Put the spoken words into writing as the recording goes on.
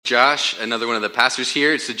Josh, another one of the pastors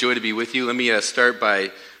here. It's a joy to be with you. Let me start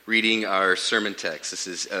by reading our sermon text. This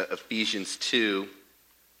is Ephesians 2,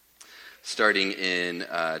 starting in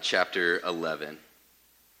chapter 11.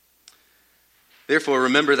 Therefore,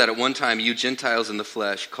 remember that at one time you Gentiles in the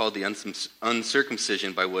flesh, called the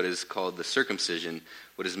uncircumcision by what is called the circumcision,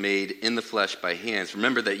 what is made in the flesh by hands.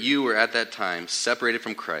 Remember that you were at that time separated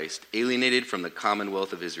from Christ, alienated from the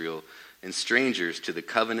commonwealth of Israel, and strangers to the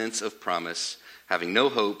covenants of promise, having no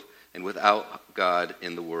hope and without God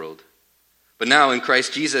in the world. But now in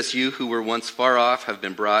Christ Jesus, you who were once far off have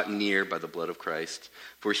been brought near by the blood of Christ.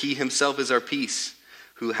 For he himself is our peace,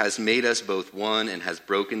 who has made us both one and has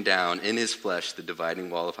broken down in his flesh the dividing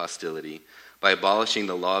wall of hostility, by abolishing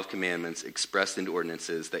the law of commandments expressed in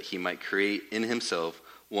ordinances, that he might create in himself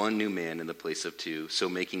one new man in the place of two, so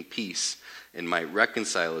making peace, and might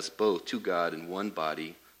reconcile us both to God in one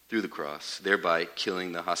body through the cross, thereby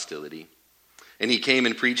killing the hostility. And he came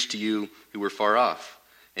and preached to you who were far off,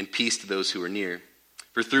 and peace to those who are near.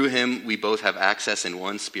 For through him we both have access in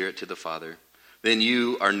one Spirit to the Father. Then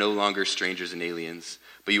you are no longer strangers and aliens,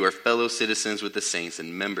 but you are fellow citizens with the saints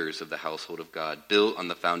and members of the household of God, built on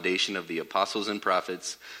the foundation of the apostles and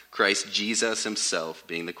prophets, Christ Jesus himself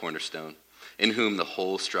being the cornerstone, in whom the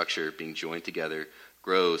whole structure, being joined together,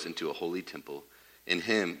 grows into a holy temple. In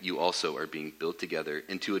him you also are being built together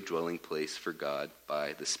into a dwelling place for God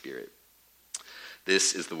by the Spirit.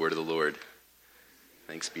 This is the word of the Lord.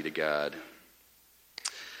 Thanks be to God.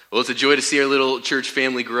 Well, it's a joy to see our little church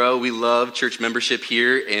family grow. We love church membership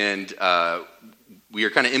here, and we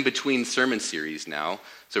are kind of in between sermon series now.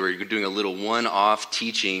 So we're doing a little one-off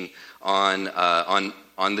teaching on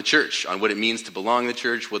the church, on what it means to belong in the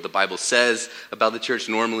church, what the Bible says about the church.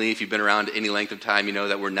 Normally, if you've been around any length of time, you know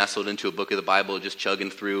that we're nestled into a book of the Bible, just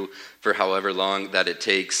chugging through for however long that it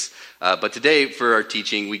takes. But today, for our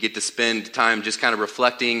teaching, we get to spend time just kind of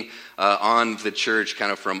reflecting on the church,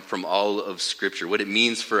 kind of from all of Scripture, what it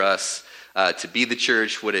means for us to be the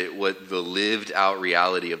church, what the lived out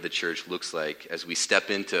reality of the church looks like as we step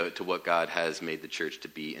into what God has made the church to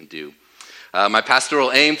be and do. My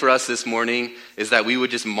pastoral aim for us this morning is that we would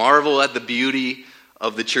just marvel at the beauty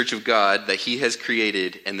of the church of God that he has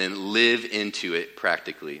created and then live into it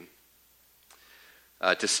practically.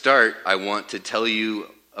 To start, I want to tell you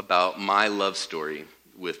about my love story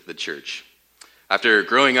with the church. After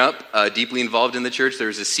growing up deeply involved in the church, there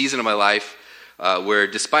was a season of my life where,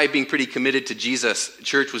 despite being pretty committed to Jesus,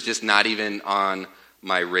 church was just not even on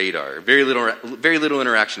my radar. Very little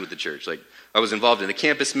interaction with the church. Like, I was involved in a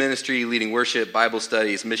campus ministry, leading worship, Bible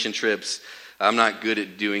studies, mission trips. I'm not good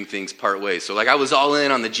at doing things part ways. So I was all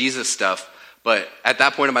in on the Jesus stuff, but at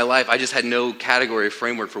that point in my life, I just had no category or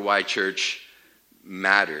framework for why church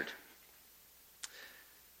mattered.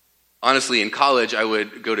 Honestly, in college, I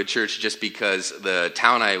would go to church just because the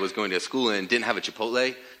town I was going to school in didn't have a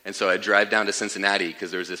Chipotle, and so I'd drive down to Cincinnati because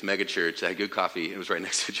there was this mega church that had good coffee. It was right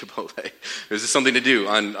next to Chipotle. There was just something to do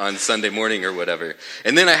on Sunday morning or whatever.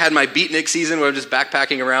 And then I had my beatnik season where I'm just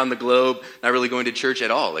backpacking around the globe, not really going to church at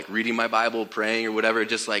all, like reading my Bible, praying or whatever,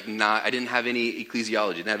 just I didn't have any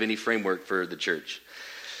ecclesiology, didn't have any framework for the church.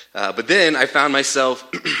 But then I found myself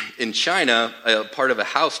in China, a part of a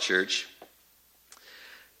house church,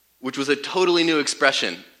 which was a totally new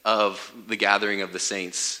expression of the gathering of the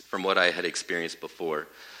saints from what I had experienced before.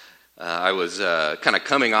 I was kind of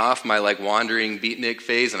coming off my wandering beatnik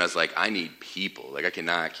phase, and I was like, I need people. I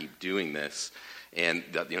cannot keep doing this. And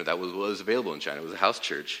that was what was available in China. It was a house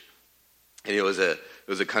church, and it was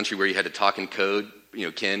a country where you had to talk in code.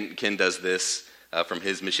 Ken does this from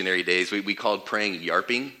his missionary days. We called praying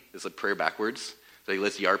yarping. It's like prayer backwards. So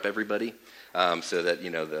let's yarp everybody, so that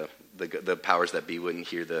the powers that be wouldn't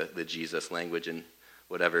hear the Jesus language and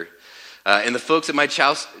whatever. And the folks at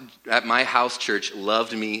my house church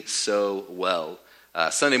loved me so well.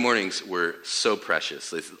 Sunday mornings were so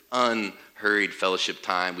precious. This unhurried fellowship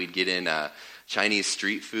time. We'd get in Chinese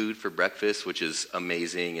street food for breakfast, which is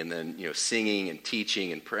amazing, and then singing and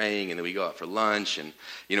teaching and praying, and then we go out for lunch, and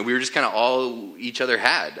we were just kind of all each other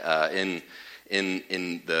had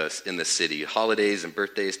in the city, holidays and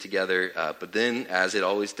birthdays together. But then, as it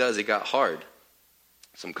always does, it got hard.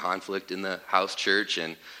 Some conflict in the house church,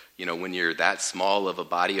 and when you're that small of a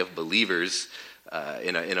body of believers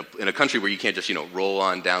in a country where you can't just roll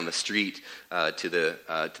on down the street to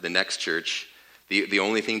the next church, the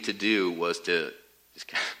only thing to do was to just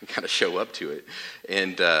kind of show up to it.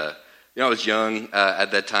 And I was young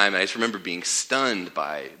at that time, and I just remember being stunned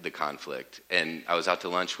by the conflict. And I was out to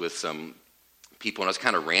lunch with some people, and I was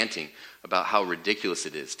kind of ranting about how ridiculous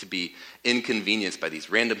it is to be inconvenienced by these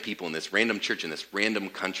random people in this random church in this random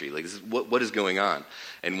country. Like, this is, what is going on?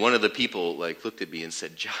 And one of the people looked at me and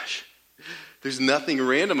said, Josh, there's nothing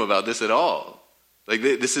random about this at all. Like,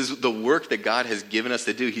 this is the work that God has given us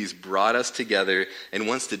to do. He's brought us together and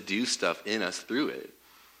wants to do stuff in us through it.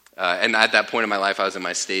 And at that point in my life, I was in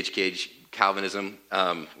my stage cage Calvinism,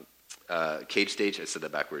 cage stage. I said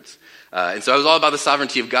that backwards. And so I was all about the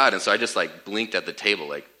sovereignty of God. And so I just blinked at the table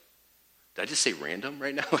did I just say random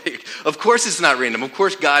right now? Of course it's not random. Of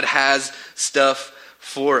course God has stuff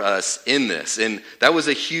for us in this. And that was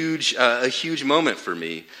a huge moment for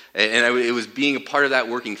me. And it was being a part of that,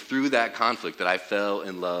 working through that conflict, that I fell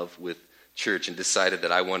in love with church and decided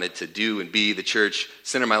that I wanted to do and be the church,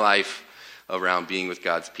 center my life around being with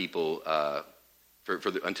God's people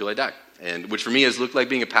until I die. And which for me has looked like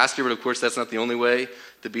being a pastor, but of course that's not the only way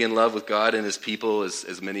to be in love with God and his people,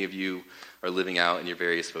 as many of you are living out in your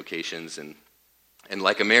various vocations. And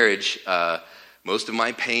like a marriage, most of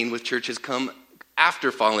my pain with church has come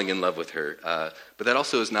after falling in love with her. But that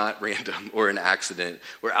also is not random or an accident.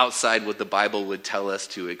 We're outside what the Bible would tell us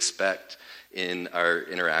to expect in our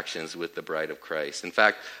interactions with the bride of Christ. In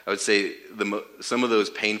fact, I would say some of those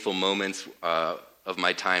painful moments of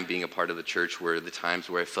my time being a part of the church were the times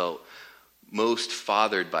where I felt most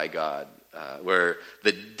fathered by God, where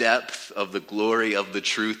the depth of the glory of the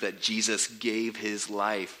truth that Jesus gave his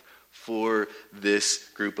life for this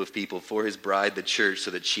group of people, for his bride, the church,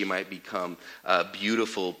 so that she might become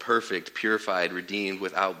beautiful, perfect, purified, redeemed,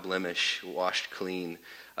 without blemish, washed clean.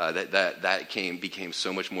 That became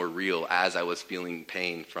so much more real as I was feeling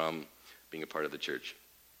pain from being a part of the church.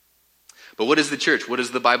 But what is the church? What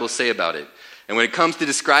does the Bible say about it? And when it comes to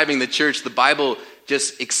describing the church, the Bible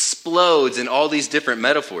just explodes in all these different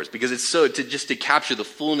metaphors, because it's to capture the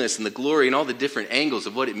fullness and the glory and all the different angles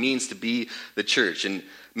of what it means to be the church. And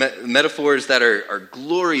metaphors that are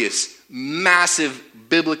glorious, massive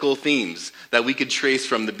biblical themes that we could trace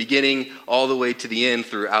from the beginning all the way to the end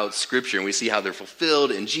throughout Scripture. And we see how they're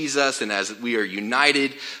fulfilled in Jesus, and as we are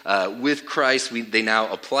united with Christ, they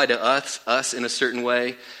now apply to us in a certain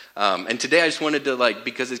way. And today I just wanted to,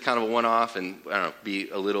 because it's kind of a one-off and, be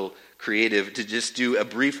a little creative, to just do a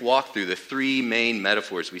brief walk through the three main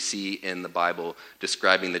metaphors we see in the Bible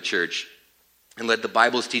describing the church, and let the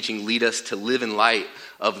Bible's teaching lead us to live in light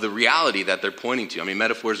of the reality that they're pointing to. I mean,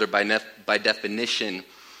 metaphors are by definition,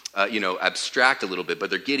 abstract a little bit, but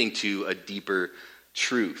they're getting to a deeper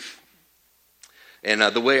truth. And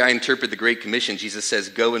the way I interpret the Great Commission, Jesus says,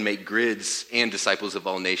 go and make grids and disciples of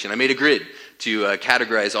all nations. I made a grid to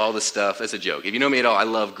categorize all the stuff as a joke. If you know me at all, I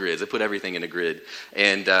love grids. I put everything in a grid.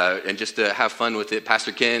 And just to have fun with it,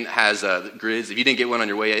 Pastor Ken has grids. If you didn't get one on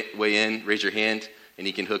your way in, raise your hand and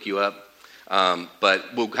he can hook you up.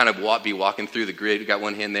 But we'll kind of be walking through the grid. We got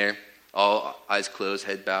one hand there, all eyes closed,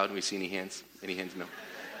 head bowed. Do we see any hands? Any hands? No.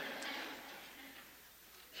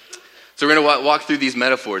 So we're going to walk through these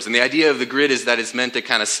metaphors. And the idea of the grid is that it's meant to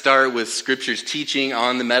kind of start with Scripture's teaching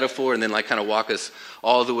on the metaphor and then kind of walk us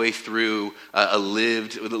all the way through a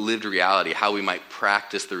lived reality, how we might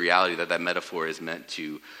practice the reality that metaphor is meant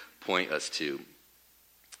to point us to.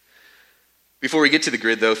 Before we get to the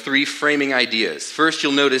grid, though, three framing ideas. First,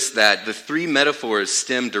 you'll notice that the three metaphors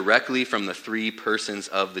stem directly from the three persons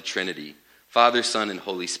of the Trinity: Father, Son, and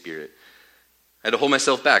Holy Spirit. I had to hold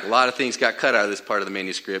myself back. A lot of things got cut out of this part of the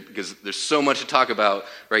manuscript because there's so much to talk about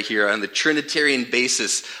right here on the Trinitarian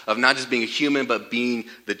basis of not just being a human, but being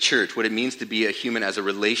the church, what it means to be a human as a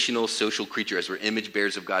relational, social creature, as we're image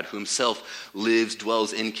bearers of God, who himself lives,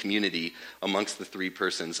 dwells in community amongst the three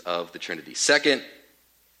persons of the Trinity. Second,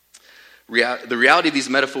 the reality of these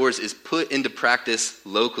metaphors is put into practice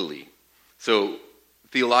locally. So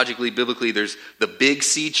theologically, biblically, there's the big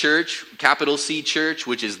C church, capital C church,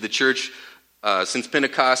 which is the church since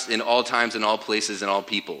Pentecost in all times and all places and all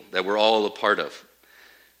people that we're all a part of.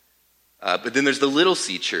 But then there's the little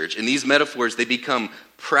C church, and these metaphors, they become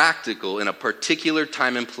practical in a particular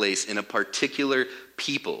time and place, in a particular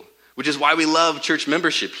people, which is why we love church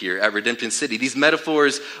membership here at Redemption City. These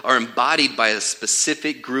metaphors are embodied by a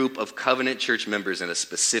specific group of covenant church members in a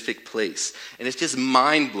specific place. And it's just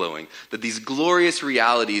mind-blowing that these glorious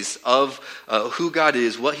realities of who God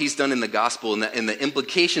is, what he's done in the gospel, and the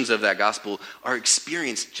implications of that gospel are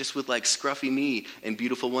experienced just with scruffy me and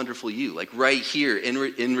beautiful, wonderful you. Right here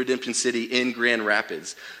in Redemption City, in Grand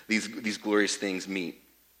Rapids, these glorious things meet.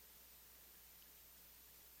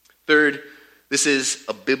 Third, this is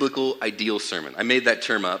a biblical ideal sermon. I made that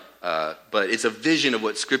term up, but it's a vision of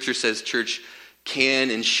what Scripture says church can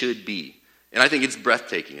and should be. And I think it's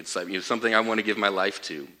breathtaking. It's something I want to give my life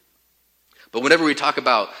to. But whenever we talk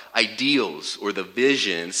about ideals or the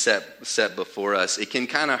vision set before us, it can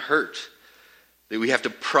kind of hurt. That we have to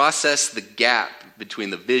process the gap between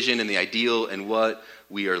the vision and the ideal and what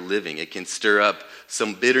we are living. It can stir up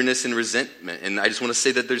some bitterness and resentment. And I just want to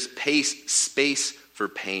say that there's space for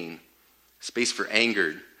pain, space for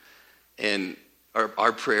anger. And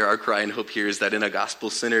our prayer, our cry and hope here is that in a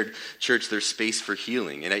gospel-centered church, there's space for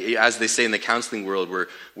healing. And as they say in the counseling world,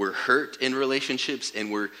 we're hurt in relationships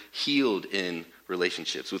and we're healed in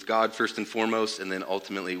relationships, with God first and foremost, and then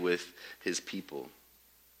ultimately with his people.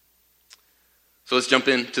 So let's jump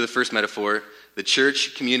into the first metaphor. The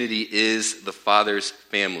church community is the Father's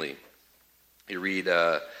family. You read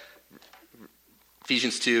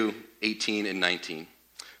Ephesians 2:18 and 19.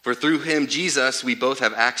 For through him, Jesus, we both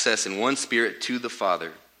have access in one spirit to the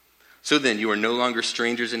Father. So then, you are no longer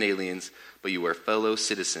strangers and aliens, but you are fellow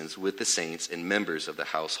citizens with the saints and members of the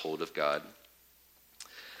household of God.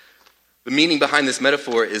 The meaning behind this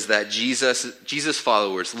metaphor is that Jesus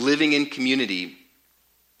followers living in community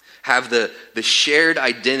have the shared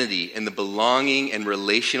identity and the belonging and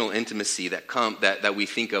relational intimacy that we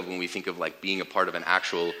think of when we think of like being a part of an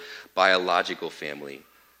actual biological family.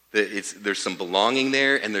 There's some belonging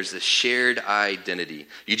there, and there's a shared identity.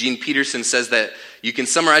 Eugene Peterson says that you can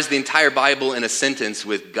summarize the entire Bible in a sentence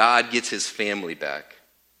with God gets his family back.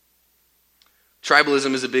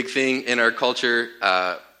 Tribalism is a big thing in our culture,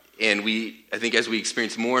 and I think as we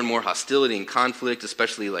experience more and more hostility and conflict,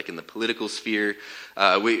 especially like in the political sphere,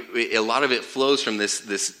 a lot of it flows from this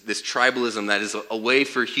tribalism that is a way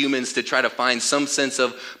for humans to try to find some sense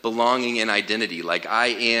of belonging and identity. Like, I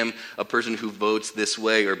am a person who votes this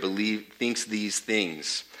way or thinks these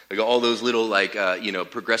things. Like all those little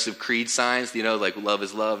progressive creed signs, like love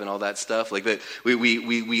is love and all that stuff. Like that,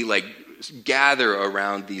 we like gather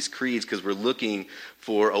around these creeds because we're looking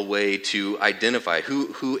for a way to identify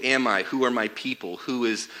who am I, who are my people, who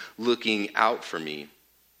is looking out for me.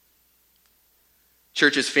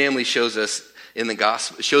 Church's family shows us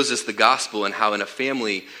the gospel and how in a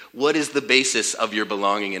family, what is the basis of your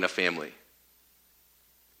belonging in a family?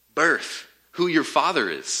 Birth, who your father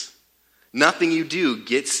is. Nothing you do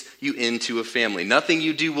gets you into a family. Nothing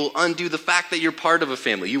you do will undo the fact that you're part of a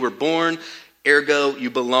family. You were born, ergo you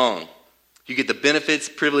belong. You get the benefits,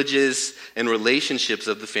 privileges, and relationships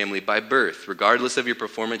of the family by birth. Regardless of your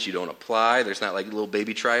performance, you don't apply. There's not like little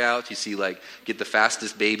baby tryouts. You see like get the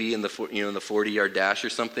fastest baby in the 40-yard dash or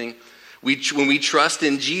something. When we trust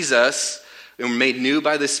in Jesus and we're made new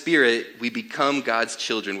by the Spirit, we become God's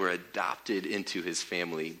children. We're adopted into his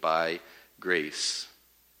family by grace.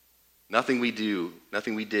 Nothing we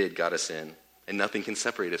did got us in, and nothing can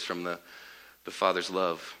separate us from the Father's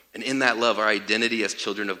love. And in that love, our identity as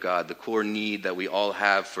children of God, the core need that we all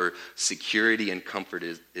have for security and comfort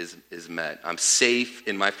is met. I'm safe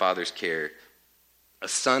in my Father's care. A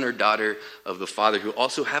son or daughter of the Father who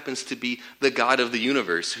also happens to be the God of the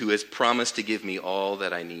universe, who has promised to give me all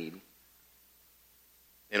that I need.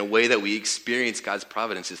 And a way that we experience God's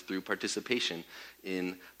providence is through participation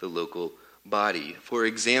in the local body. For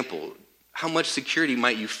example, how much security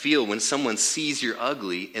might you feel when someone sees you're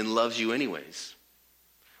ugly and loves you anyways?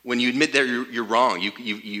 When you admit that you're wrong,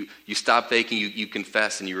 you stop faking, you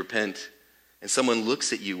confess and you repent, and someone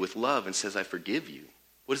looks at you with love and says, I forgive you.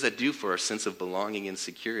 What does that do for our sense of belonging and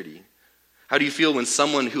security? How do you feel when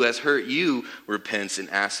someone who has hurt you repents and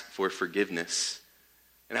asks for forgiveness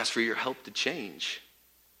and asks for your help to change?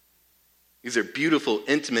 These are beautiful,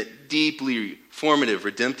 intimate, deeply formative,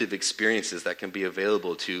 redemptive experiences that can be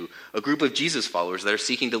available to a group of Jesus followers that are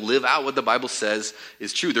seeking to live out what the Bible says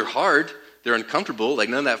is true. They're hard. They're uncomfortable, like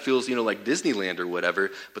none of that feels, like Disneyland or whatever,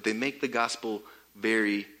 but they make the gospel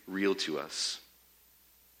very real to us.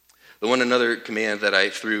 Another command that I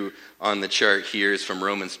threw on the chart here is from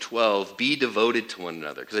Romans 12, be devoted to one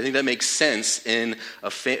another, because I think that makes sense in a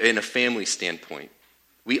family standpoint.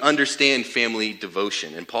 We understand family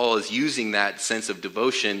devotion, and Paul is using that sense of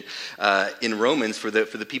devotion in Romans for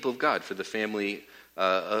the people of God, for the family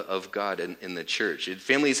of God in the church.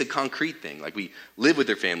 Family is a concrete thing. Like we live with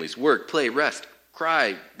their families, work, play, rest,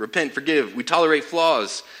 cry, repent, forgive. We tolerate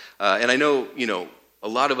flaws. And I know, a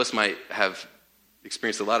lot of us might have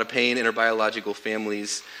experienced a lot of pain in our biological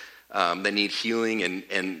families that need healing.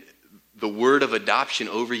 And the word of adoption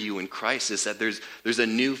over you in Christ is that there's a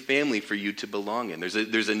new family for you to belong in.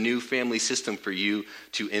 There's a new family system for you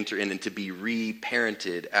to enter in and to be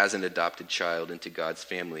reparented as an adopted child into God's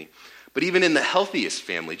family. But even in the healthiest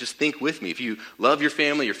family, just think with me. If you love your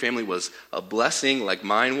family was a blessing like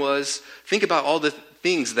mine was, think about all the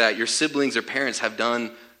things that your siblings or parents have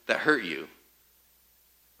done that hurt you.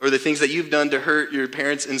 or the things that you've done to hurt your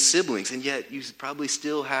parents and siblings, and yet you probably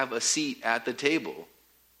still have a seat at the table.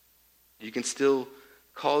 You can still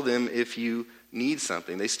call them if you need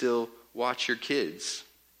something. They still watch your kids.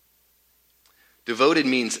 Devoted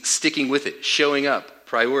means sticking with it, showing up,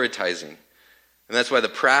 prioritizing. And that's why the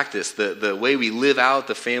practice, the way we live out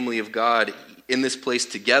the family of God in this place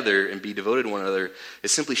together and be devoted to one another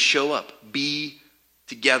is simply show up, be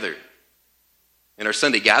together. In our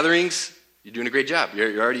Sunday gatherings, you're doing a great job.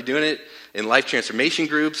 You're already doing it in life transformation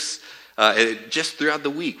groups. Just throughout the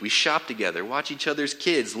week, we shop together, watch each other's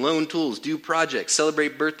kids, loan tools, do projects,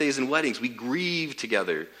 celebrate birthdays and weddings. We grieve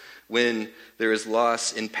together when there is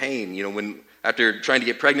loss and pain. When after trying to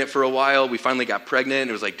get pregnant for a while, we finally got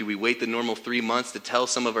pregnant. It was like, do we wait the normal 3 months to tell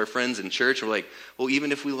some of our friends in church? And we're like, well,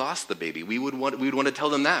 even if we lost the baby, we would want to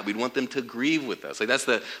tell them that. We'd want them to grieve with us. Like that's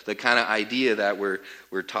the kind of idea that we're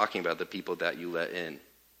talking about, the people that you let in.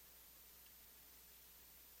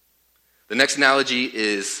 The next analogy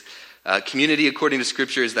is community according to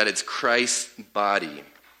Scripture is that it's Christ's body.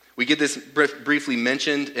 We get this briefly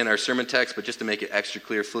mentioned in our sermon text, but just to make it extra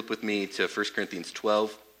clear, flip with me to 1 Corinthians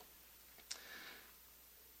 12.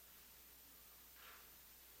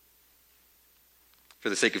 For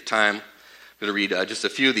the sake of time, I'm going to read just a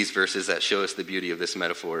few of these verses that show us the beauty of this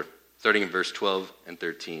metaphor, starting in verse 12 and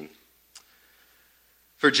 13.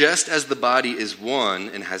 For just as the body is one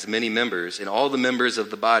and has many members, and all the members of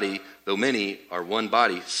the body, though many, are one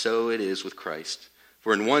body, so it is with Christ.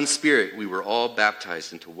 For in one Spirit we were all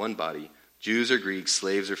baptized into one body, Jews or Greeks,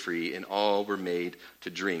 slaves or free, and all were made to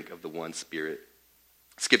drink of the one Spirit.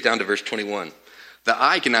 Skip down to verse 21. The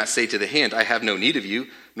eye cannot say to the hand, I have no need of you,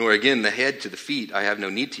 nor again the head to the feet, I have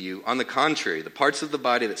no need to you. On the contrary, the parts of the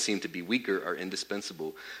body that seem to be weaker are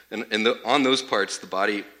indispensable. And on those parts of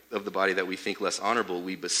the body that we think less honorable,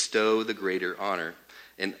 we bestow the greater honor.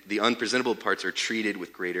 And the unpresentable parts are treated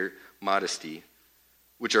with greater modesty,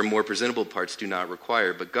 which our more presentable parts do not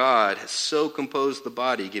require. But God has so composed the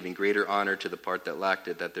body, giving greater honor to the part that lacked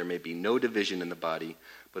it, that there may be no division in the body,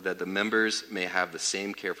 but that the members may have the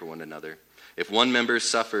same care for one another. If one member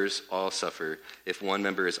suffers, all suffer. If one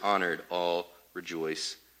member is honored, all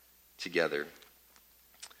rejoice together.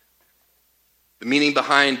 The meaning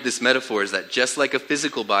behind this metaphor is that just like a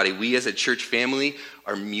physical body, we as a church family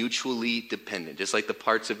are mutually dependent. Just like the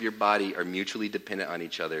parts of your body are mutually dependent on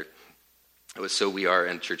each other, so we are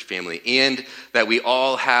in church family. And that we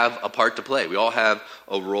all have a part to play. We all have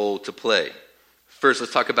a role to play. First,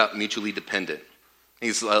 let's talk about mutually dependent.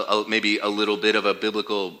 I think it's maybe a little bit of a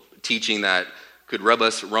biblical teaching that could rub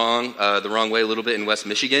us the wrong way a little bit in West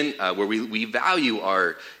Michigan, where we value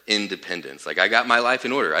our independence. Like, I got my life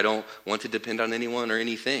in order. I don't want to depend on anyone or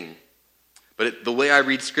anything. But the way I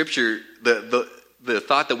read Scripture, the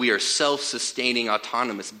thought that we are self-sustaining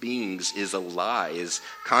autonomous beings is a lie, is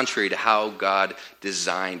contrary to how God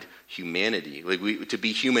designed humanity. Like, to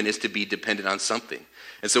be human is to be dependent on something.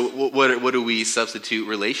 And so what do we substitute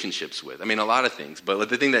relationships with? I mean, a lot of things. But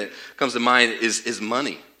the thing that comes to mind is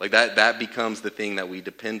money. Like that becomes the thing that we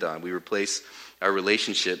depend on. We replace our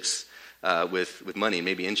relationships with money,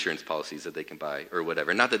 maybe insurance policies that they can buy or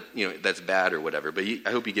whatever. Not that that's bad or whatever, but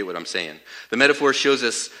I hope you get what I'm saying. The metaphor shows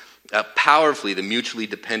us powerfully the mutually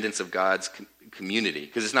dependence of God's community,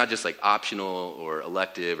 because it's not just like optional or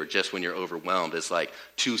elective or just when you're overwhelmed. It's like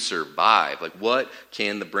to survive. Like, what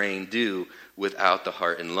can the brain do without the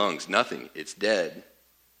heart and lungs? Nothing. It's dead.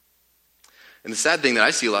 And the sad thing that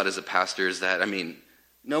I see a lot as a pastor is that,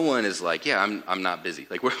 no one is like, yeah, I'm not busy.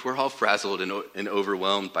 Like, we're all frazzled and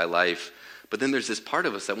overwhelmed by life. But then there's this part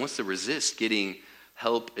of us that wants to resist getting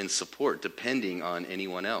help and support, depending on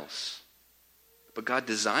anyone else. But God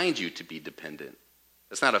designed you to be dependent.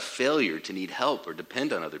 It's not a failure to need help or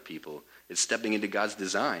depend on other people. It's stepping into God's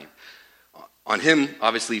design. On Him,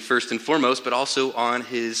 obviously, first and foremost, but also on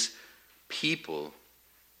His people.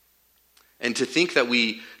 And to think that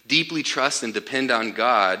we deeply trust and depend on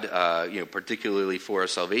God, particularly for our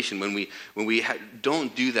salvation, when we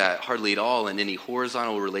don't do that hardly at all in any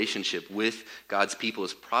horizontal relationship with God's people,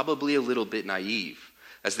 is probably a little bit naive.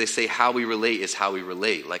 As they say, how we relate is how we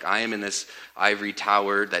relate. Like, I am in this ivory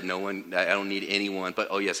tower that I don't need anyone, but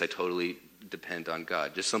oh yes, I totally depend on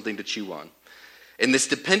God. Just something to chew on. And this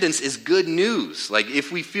dependence is good news. Like,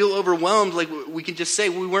 if we feel overwhelmed, like, we can just say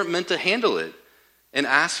we weren't meant to handle it and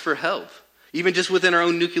ask for help. Even just within our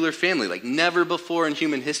own nuclear family. Like, never before in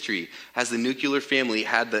human history has the nuclear family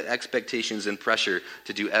had the expectations and pressure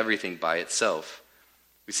to do everything by itself.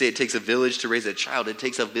 We say it takes a village to raise a child. It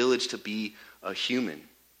takes a village to be a human.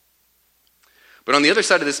 But on the other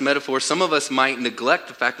side of this metaphor, some of us might neglect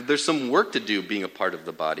the fact that there's some work to do being a part of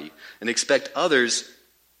the body and expect others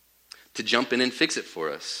to jump in and fix it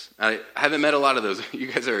for us. I haven't met a lot of those. You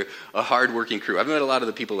guys are a hard-working crew. I've met a lot of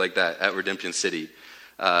the people like that at Redemption City.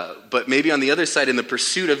 But maybe on the other side, in the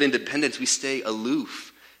pursuit of independence, we stay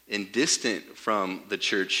aloof and distant from the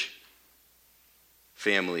church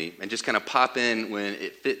family and just kind of pop in when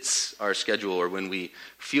it fits our schedule or when we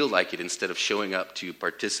feel like it instead of showing up to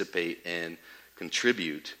participate and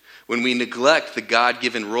contribute. When we neglect the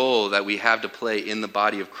God-given role that we have to play in the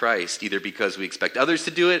body of Christ, either because we expect others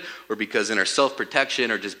to do it or because in our self-protection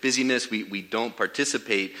or just busyness we don't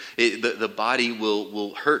participate, the body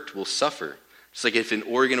will hurt, will suffer. Just like if an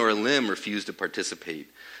organ or a limb refuse to participate.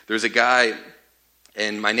 There's a guy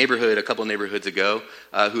in my neighborhood, a couple neighborhoods ago,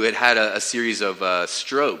 who had a series of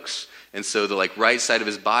strokes. And so the right side of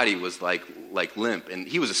his body was like limp. And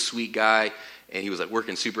he was a sweet guy. And he was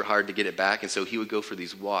working super hard to get it back. And so he would go for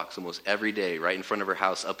these walks almost every day right in front of our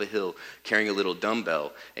house up a hill carrying a little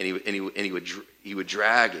dumbbell. And he would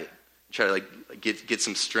drag it, try to get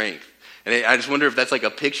some strength. And I just wonder if that's a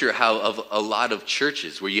picture of a lot of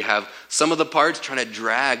churches where you have some of the parts trying to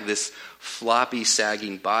drag this floppy,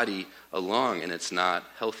 sagging body along, and it's not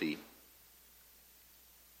healthy.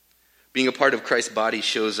 Being a part of Christ's body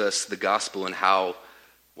shows us the gospel and how,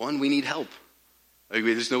 one, we need help.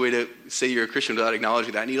 There's no way to say you're a Christian without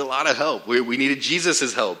acknowledging that I need a lot of help. We needed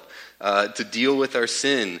Jesus' help to deal with our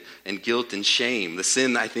sin and guilt and shame. The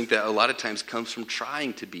sin, I think, that a lot of times comes from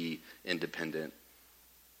trying to be independent.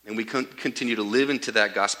 And we continue to live into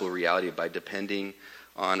that gospel reality by depending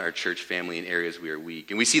on our church family in areas we are weak.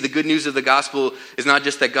 And we see the good news of the gospel is not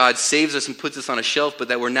just that God saves us and puts us on a shelf, but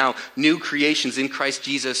that we're now new creations in Christ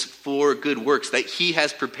Jesus for good works that he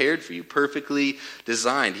has prepared for you, perfectly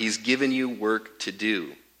designed. He's given you work to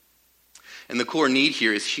do. And the core need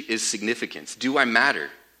here is significance. Do I matter?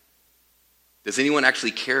 Does anyone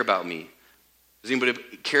actually care about me? Does anybody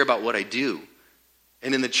care about what I do?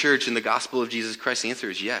 And in the church, in the gospel of Jesus Christ, the answer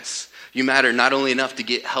is yes. You matter not only enough to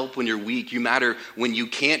get help when you're weak, you matter when you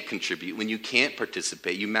can't contribute, when you can't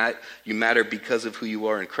participate. You matter because of who you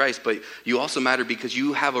are in Christ, but you also matter because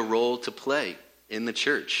you have a role to play in the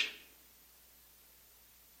church.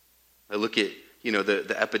 I look at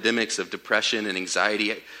the epidemics of depression and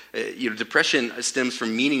anxiety. Depression stems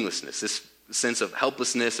from meaninglessness, this sense of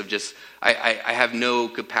helplessness, of just, I have no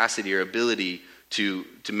capacity or ability to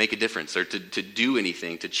make a difference or to do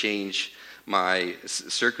anything to change my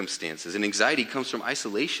circumstances. And anxiety comes from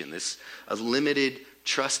isolation, of limited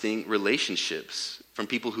trusting relationships from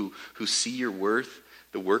people who see your worth,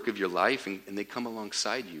 the work of your life, and they come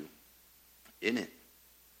alongside you in it.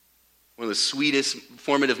 One of the sweetest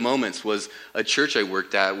formative moments was a church I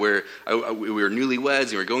worked at where we were newlyweds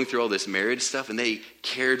and we were going through all this marriage stuff, and they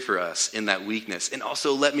cared for us in that weakness and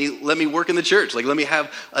also let me work in the church. Let me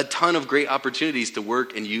have a ton of great opportunities to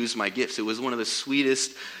work and use my gifts. It was one of the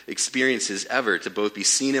sweetest experiences ever to both be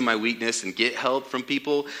seen in my weakness and get help from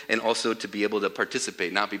people, and also to be able to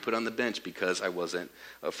participate, not be put on the bench because I wasn't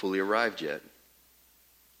fully arrived yet.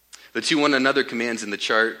 The two one another commands in the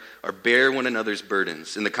chart are bear one another's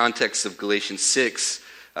burdens. In the context of Galatians 6,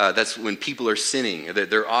 that's when people are sinning.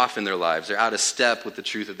 They're off in their lives. They're out of step with the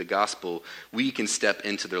truth of the gospel. We can step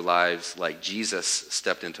into their lives like Jesus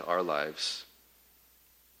stepped into our lives.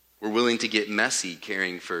 We're willing to get messy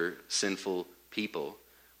caring for sinful people,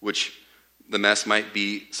 which the mess might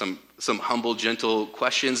be some humble, gentle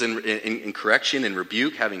questions and correction and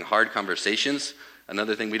rebuke, having hard conversations.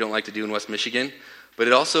 Another thing we don't like to do in West Michigan. But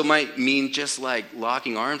it also might mean just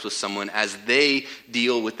locking arms with someone as they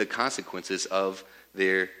deal with the consequences of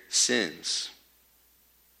their sins.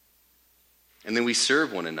 And then we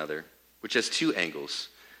serve one another, which has two angles.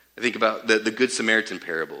 I think about the Good Samaritan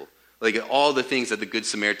parable. All the things that the Good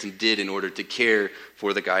Samaritan did in order to care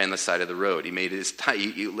for the guy on the side of the road. He made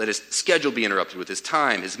he let his schedule be interrupted with his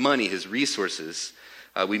time, his money, his resources.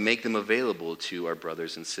 We make them available to our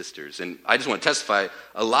brothers and sisters. And I just want to testify,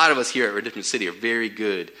 a lot of us here at Redemption City are very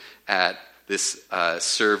good at this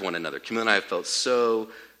serve one another. Camille and I have felt so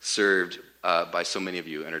served by so many of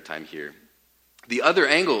you in our time here. The other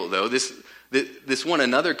angle, though, this one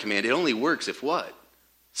another command, it only works if what?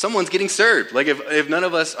 Someone's getting served. If none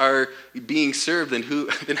of us are being served, then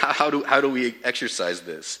how do we exercise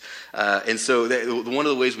this? And so one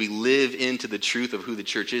of the ways we live into the truth of who the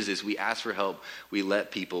church is we ask for help. We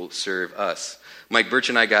let people serve us. Mike Birch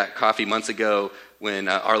and I got coffee months ago when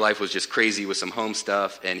our life was just crazy with some home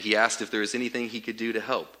stuff, and he asked if there was anything he could do to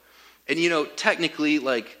help. And technically,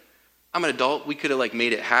 I'm an adult. We could have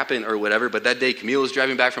made it happen or whatever. But that day, Camille was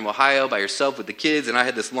driving back from Ohio by herself with the kids, and I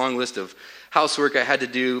had this long list of housework I had to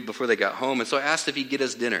do before they got home. And so I asked if he'd get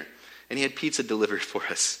us dinner. and he had pizza delivered for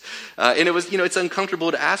us. And it was, it's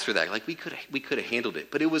uncomfortable to ask for that. Like we could have handled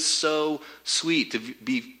it, but it was so sweet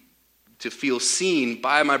to feel seen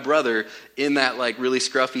by my brother in that like really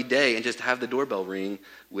scruffy day and just have the doorbell ring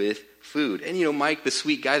with food. And Mike, the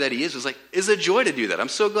sweet guy that he is, was like, it's a joy to do that. I'm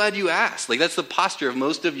so glad you asked. Like that's the posture of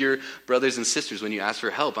most of your brothers and sisters when you ask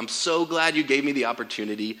for help. I'm so glad you gave me the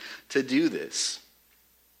opportunity to do this.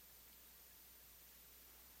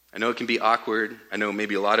 I know it can be awkward. I know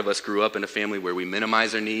maybe a lot of us grew up in a family where we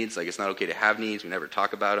minimize our needs. Like it's not okay to have needs. We never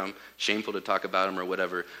talk about them. Shameful to talk about them or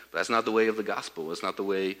whatever. But that's not the way of the gospel. It's not the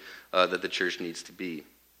way that the church needs to be.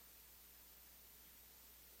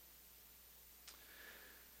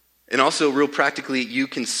 And also, real practically, you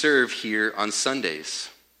can serve here on Sundays.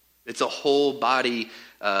 It's a whole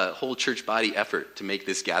church body effort to make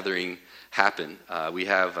this gathering happen. We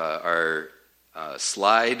have our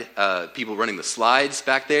slide, people running the slides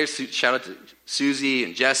back there. Shout out to Susie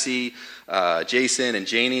and Jesse, Jason and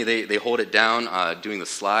Janie. They hold it down doing the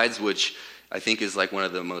slides, which I think is like one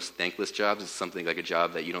of the most thankless jobs. It's something like a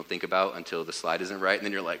job that you don't think about until the slide isn't right, and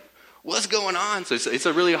then you're like, what's going on? So it's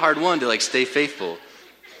a really hard one to like stay faithful.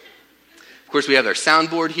 Of course, we have our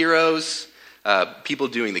soundboard heroes, people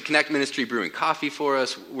doing the Connect ministry, brewing coffee for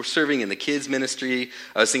us. We're serving in the kids ministry.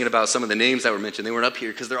 I was thinking about some of the names that were mentioned. They weren't up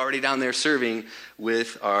here because they're already down there serving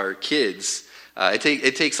with our kids.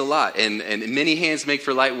 It takes a lot, and many hands make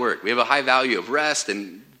for light work. We have a high value of rest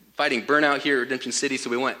and fighting burnout here at Redemption City, so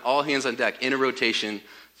we want all hands on deck in a rotation.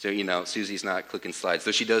 So, Susie's not clicking slides,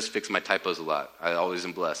 though she does fix my typos a lot. I always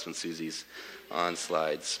am blessed when Susie's on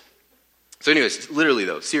slides. So anyways, literally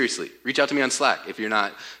though, seriously, reach out to me on Slack if you're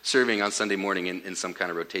not serving on Sunday morning in some kind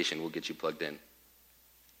of rotation. We'll get you plugged in.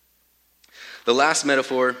 The last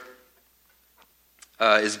metaphor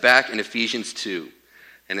is back in Ephesians 2,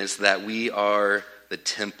 and it's that we are the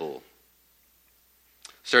temple.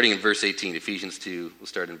 Starting in verse 18, Ephesians 2, we'll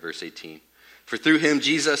start in verse 18. For through him,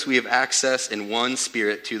 Jesus, we have access in one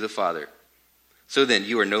Spirit to the Father. So then,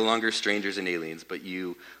 you are no longer strangers and aliens, but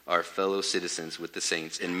you are fellow citizens with the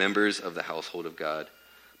saints and members of the household of God.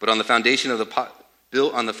 But on the foundation of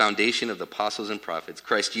built on the foundation of the apostles and prophets,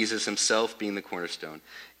 Christ Jesus himself being the cornerstone,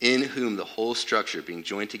 in whom the whole structure, being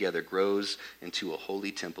joined together, grows into a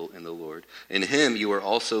holy temple in the Lord. In him you are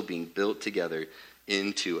also being built together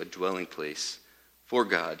into a dwelling place for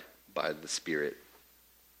God by the Spirit.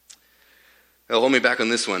 Now, hold me back on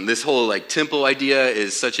this one. This whole temple idea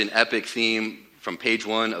is such an epic theme from page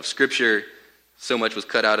 1 of Scripture. So much was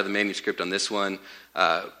cut out of the manuscript on this one.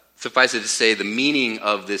 Suffice it to say, the meaning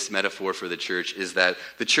of this metaphor for the church is that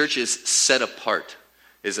the church is set apart,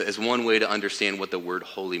 is one way to understand what the word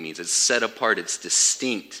holy means. It's set apart, it's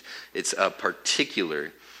distinct, it's particular,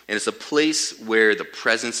 and it's a place where the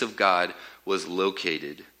presence of God was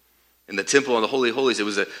located. In the temple and the Holy of Holies, it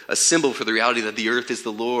was a symbol for the reality that the earth is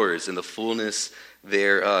the Lord's and the fullness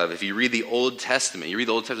thereof. If you read the Old Testament,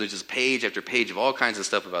 it's just page after page of all kinds of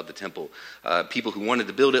stuff about the temple. People who wanted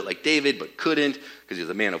to build it like David but couldn't because he was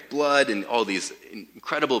a man of blood, and all these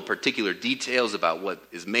incredible particular details about what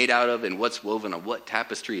is made out of and what's woven on what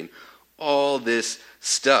tapestry and all this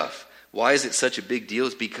stuff. Why is it such a big deal?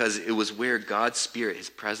 It's because it was where God's Spirit, his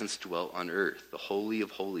presence, dwelt on earth, the Holy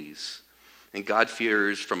of Holies. And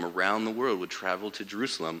God-fearers from around the world would travel to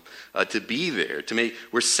Jerusalem to be there,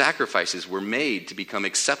 where sacrifices were made to become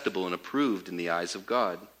acceptable and approved in the eyes of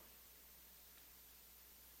God.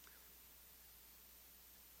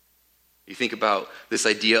 You think about this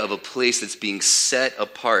idea of a place that's being set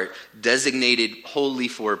apart, designated wholly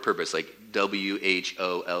for a purpose, like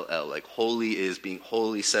WHOLL, like holy is being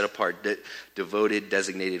wholly set apart, devoted,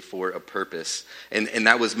 designated for a purpose. And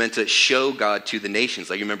that was meant to show God to the nations.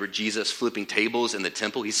 Like you remember Jesus flipping tables in the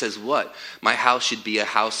temple? He says what? My house should be a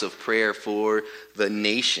house of prayer for the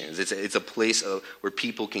nations. It's a place where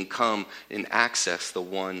people can come and access the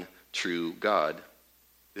one true God.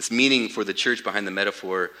 This meaning for the church behind the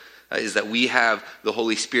metaphor is that we have the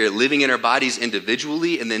Holy Spirit living in our bodies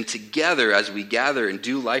individually, and then together, as we gather and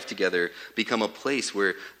do life together, become a place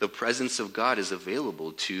where the presence of God is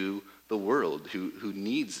available to the world who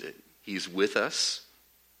needs it. He's with us,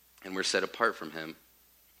 and we're set apart from him.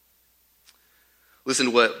 Listen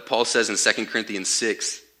to what Paul says in 2 Corinthians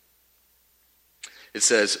 6. It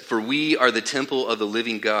says, "For we are the temple of the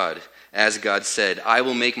living God. As God said, I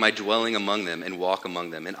will make my dwelling among them and walk among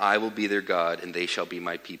them, and I will be their God, and they shall be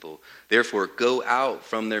my people. Therefore, go out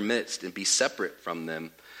from their midst and be separate from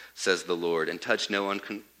them, says the Lord, and touch no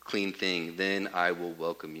unclean thing. Then I will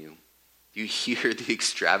welcome you." Do you hear the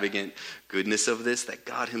extravagant goodness of this? That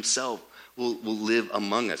God himself will live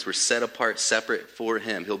among us. We're set apart, separate for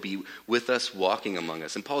him. He'll be with us, walking among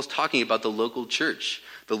us. And Paul's talking about the local church,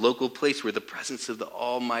 the local place where the presence of the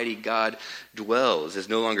Almighty God dwells. It's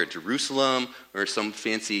no longer Jerusalem or some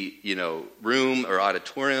fancy, room or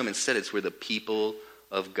auditorium. Instead, it's where the people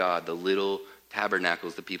of God, the little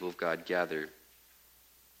tabernacles, the people of God gather.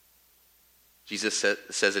 Jesus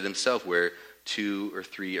says it himself, where 2 or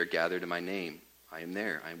 3 are gathered in my name, I am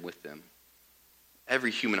there, I am with them.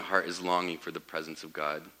 Every human heart is longing for the presence of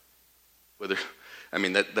God.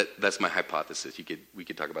 That's my hypothesis. We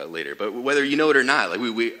could talk about it later. But whether you know it or not,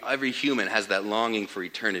 every human has that longing for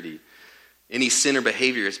eternity. Any sin or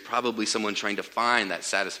behavior is probably someone trying to find that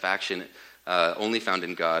satisfaction only found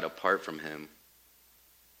in God apart from him.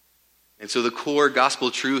 And so the core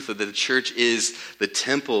gospel truth of the church is the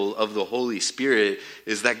temple of the Holy Spirit,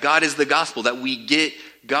 is that God is the gospel, that we get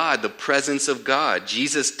God, the presence of God.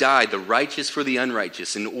 Jesus died, the righteous for the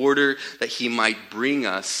unrighteous, in order that he might bring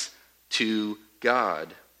us to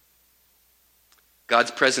God.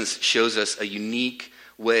 God's presence shows us a unique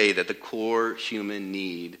way that the core human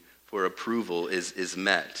need for approval is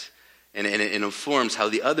met. And it informs how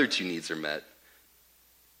the other 2 needs are met.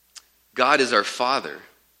 God is our Father.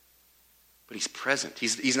 But he's present.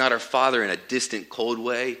 He's not our Father in a distant, cold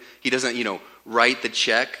way. He doesn't, write the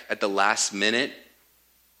check at the last minute.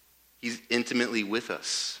 He's intimately with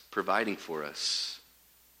us, providing for us.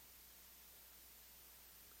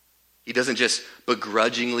 He doesn't just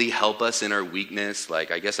begrudgingly help us in our weakness,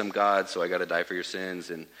 like, I guess I'm God, so I got to die for your sins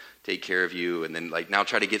and take care of you, and then, now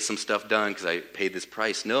try to get some stuff done because I paid this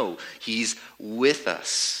price. No, he's with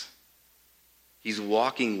us. He's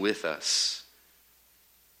walking with us,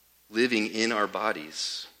 living in our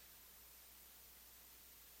bodies.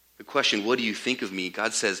 The question, what do you think of me?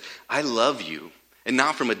 God says, I love you. And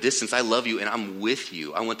not from a distance, I love you and I'm with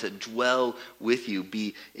you. I want to dwell with you,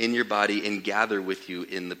 be in your body, and gather with you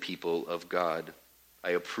in the people of God.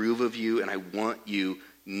 I approve of you and I want you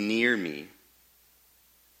near me.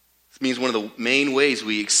 This means one of the main ways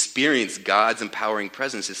we experience God's empowering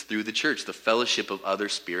presence is through the church, the fellowship of other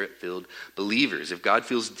Spirit-filled believers. If God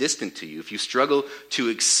feels distant to you, if you struggle to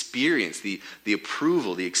experience the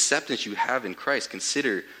approval, the acceptance you have in Christ,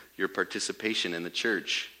 consider your participation in the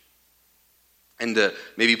church. And to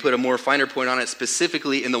maybe put a more finer point on it,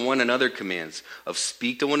 specifically in the one another commands of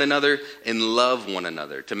speak to one another and love one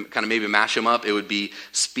another. To kind of maybe mash them up, it would be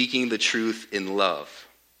speaking the truth in love.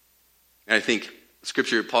 And I think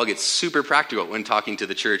Scripture, Paul gets super practical when talking to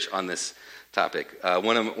the church on this topic.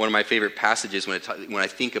 One of my favorite passages when I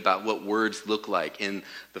think about what words look like in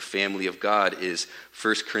the family of God is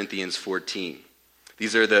 1 Corinthians 14.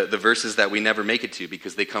 These are the verses that we never make it to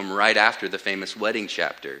because they come right after the famous wedding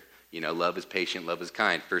chapter. Love is patient, love is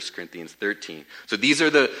kind, 1 Corinthians 13. So this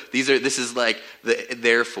is like the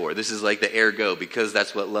therefore, this is like the ergo, because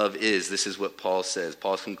that's what love is. This is what Paul says.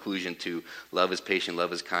 Paul's conclusion to love is patient,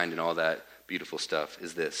 love is kind, and all that beautiful stuff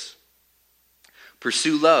is this.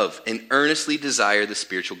 Pursue love and earnestly desire the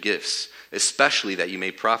spiritual gifts, especially that you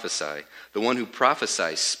may prophesy. The one who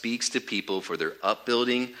prophesies speaks to people for their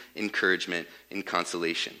upbuilding, encouragement, and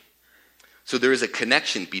consolation. So there is a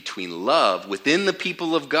connection between love within the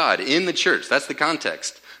people of God, in the church. That's the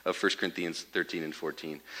context of 1 Corinthians 13 and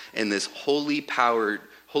 14. And this Holy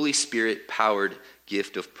Spirit-powered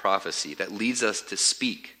gift of prophecy that leads us to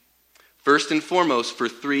speak. First and foremost, for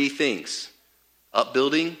 3 things.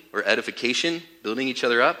 Upbuilding or edification, building each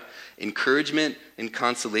other up, encouragement, and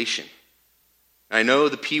consolation. I know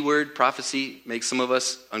the P word, prophecy, makes some of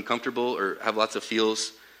us uncomfortable or have lots of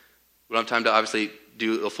feels. We don't have time to obviously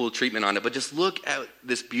do a full treatment on it, but just look at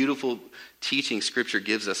this beautiful teaching Scripture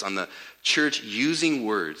gives us on the church using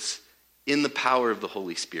words in the power of the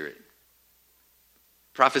Holy Spirit.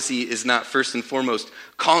 Prophecy is not first and foremost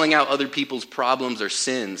calling out other people's problems or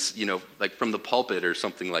sins, like from the pulpit or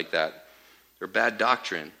something like that. Or bad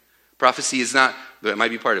doctrine. Prophecy is not, that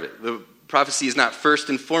might be part of it. The prophecy is not first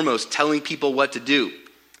and foremost telling people what to do.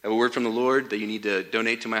 I have a word from the Lord that you need to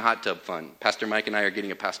donate to my hot tub fund. Pastor Mike and I are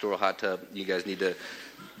getting a pastoral hot tub. You guys need to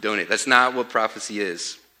donate. That's not what prophecy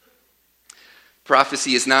is.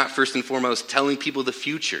 Prophecy is not first and foremost telling people the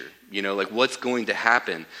future, like what's going to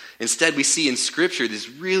happen. Instead, we see in Scripture this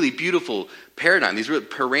really beautiful paradigm, these real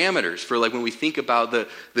parameters for like when we think about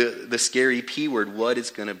the scary P word, what it's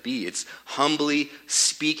going to be. It's humbly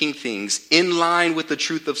speaking things in line with the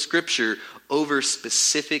truth of Scripture over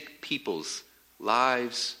specific people's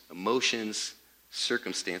lives, emotions,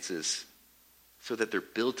 circumstances, so that they're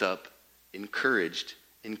built up, encouraged,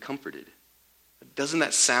 and comforted. Doesn't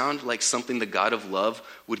that sound like something the God of love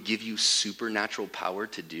would give you supernatural power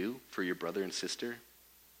to do for your brother and sister?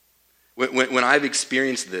 When I've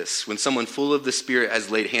experienced this, when someone full of the Spirit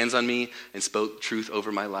has laid hands on me and spoke truth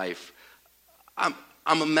over my life, I'm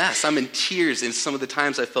a mess. I'm in tears in some of the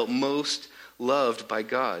times I felt most loved by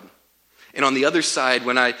God. And on the other side,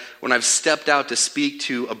 when I've stepped out to speak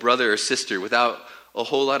to a brother or sister without a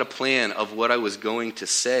whole lot of plan of what I was going to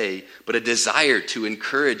say, but a desire to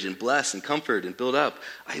encourage and bless and comfort and build up,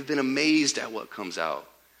 I've been amazed at what comes out.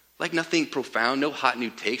 Like nothing profound, no hot new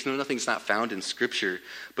takes, nothing's not found in Scripture,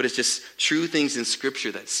 but it's just true things in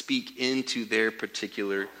Scripture that speak into their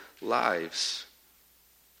particular lives.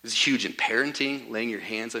 This is huge in parenting, laying your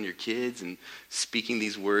hands on your kids and speaking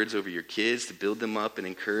these words over your kids to build them up and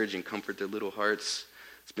encourage and comfort their little hearts.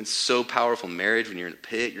 It's been so powerful in marriage when you're in a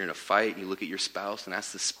pit, you're in a fight, and you look at your spouse and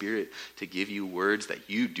ask the Spirit to give you words that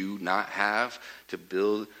you do not have to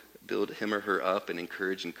build him or her up and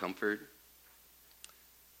encourage and comfort.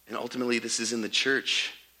 And ultimately, this is in the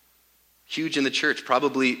church. Huge in the church,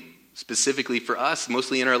 probably specifically for us,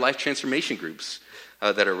 mostly in our life transformation groups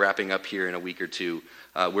that are wrapping up here in a week or two,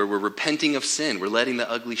 where we're repenting of sin. We're letting the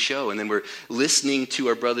ugly show, and then we're listening to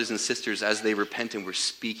our brothers and sisters as they repent, and we're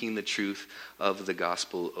speaking the truth of the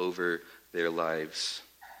gospel over their lives.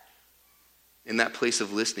 In that place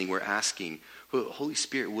of listening, we're asking, Holy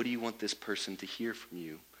Spirit, what do you want this person to hear from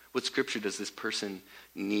you? What scripture does this person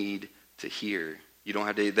need to hear? You don't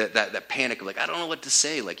have to that panic of like, I don't know what to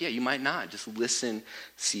say. Like, yeah, you might not. Just listen,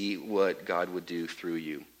 see what God would do through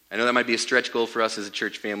you. I know that might be a stretch goal for us as a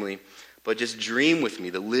church family, but just dream with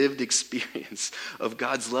me the lived experience of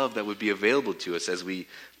God's love that would be available to us as we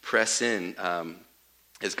press in,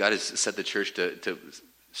 as God has set the church to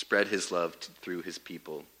spread his love through his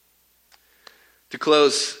people. To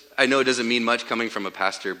close, I know it doesn't mean much coming from a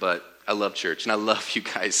pastor, but I love church, and I love you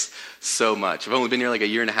guys so much. I've only been here like a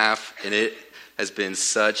year and a half, and it has been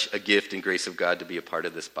such a gift and grace of God to be a part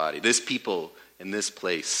of this body. This people in this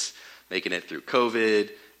place, making it through COVID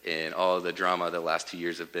and all the drama the last 2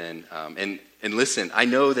 years have been. And listen, I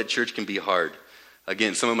know that church can be hard.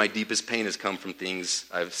 Again, some of my deepest pain has come from things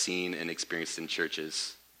I've seen and experienced in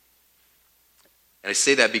churches. And I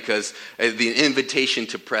say that because the invitation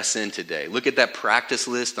to press in today. Look at that practice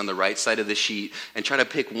list on the right side of the sheet and try to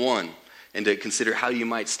pick one and to consider how you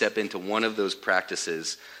might step into one of those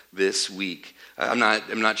practices this week. I'm not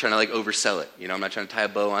trying to like oversell it. I'm not trying to tie a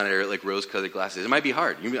bow on it or like rose-colored glasses. It might be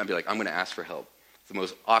hard. You might be like, I'm going to ask for help. It's the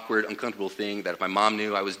most awkward, uncomfortable thing that if my mom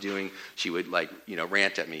knew I was doing, she would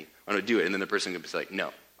rant at me. I'm going to do it. And then the person could be like,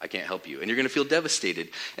 no, I can't help you. And you're going to feel devastated.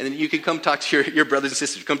 And then you can come talk to your brothers and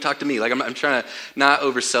sisters. Come talk to me. Like I'm trying to not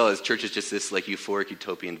oversell as church is just this like euphoric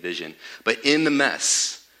utopian vision. But in the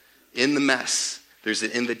mess, there's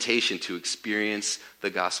an invitation to experience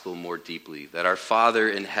the gospel more deeply. That our Father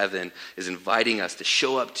in heaven is inviting us to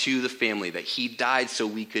show up to the family that he died so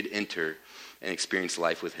we could enter and experience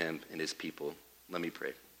life with him and his people. Let me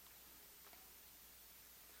pray.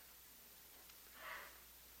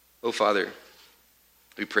 Oh, Father,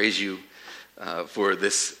 we praise you for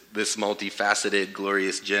this multifaceted,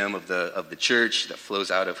 glorious gem of the church that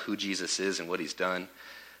flows out of who Jesus is and what he's done.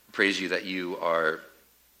 We praise you that you are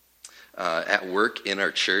at work in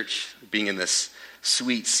our church, being in this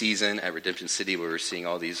sweet season at Redemption City where we're seeing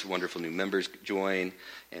all these wonderful new members join,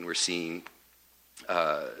 and we're seeing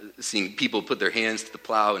people put their hands to the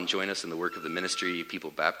plow and join us in the work of the ministry,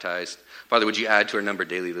 people baptized. Father, would you add to our number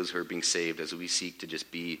daily those who are being saved as we seek to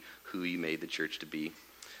just be who you made the church to be.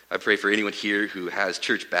 I pray for anyone here who has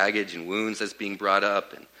church baggage and wounds that's being brought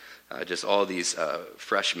up and just all these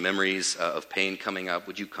fresh memories of pain coming up.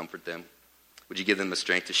 Would you comfort them? Would you give them the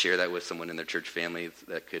strength to share that with someone in their church family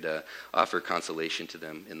that could offer consolation to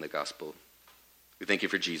them in the gospel? We thank you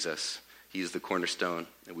for Jesus. He is the cornerstone,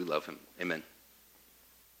 and we love him. Amen.